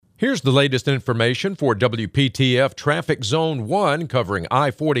Here's the latest information for WPTF Traffic Zone 1 covering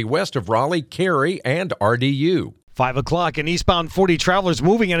I-40 west of Raleigh, Cary, and RDU. 5 o'clock and eastbound 40 travelers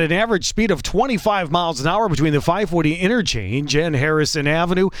moving at an average speed of 25 miles an hour between the 540 interchange and Harrison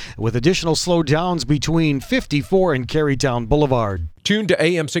Avenue, with additional slowdowns between 54 and Carytown Boulevard. Tune to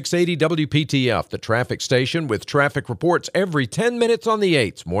AM 680 WPTF, the traffic station, with traffic reports every 10 minutes on the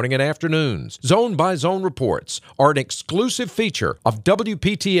 8s, morning and afternoons. Zone-by-zone reports are an exclusive feature of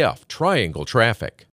WPTF Triangle Traffic.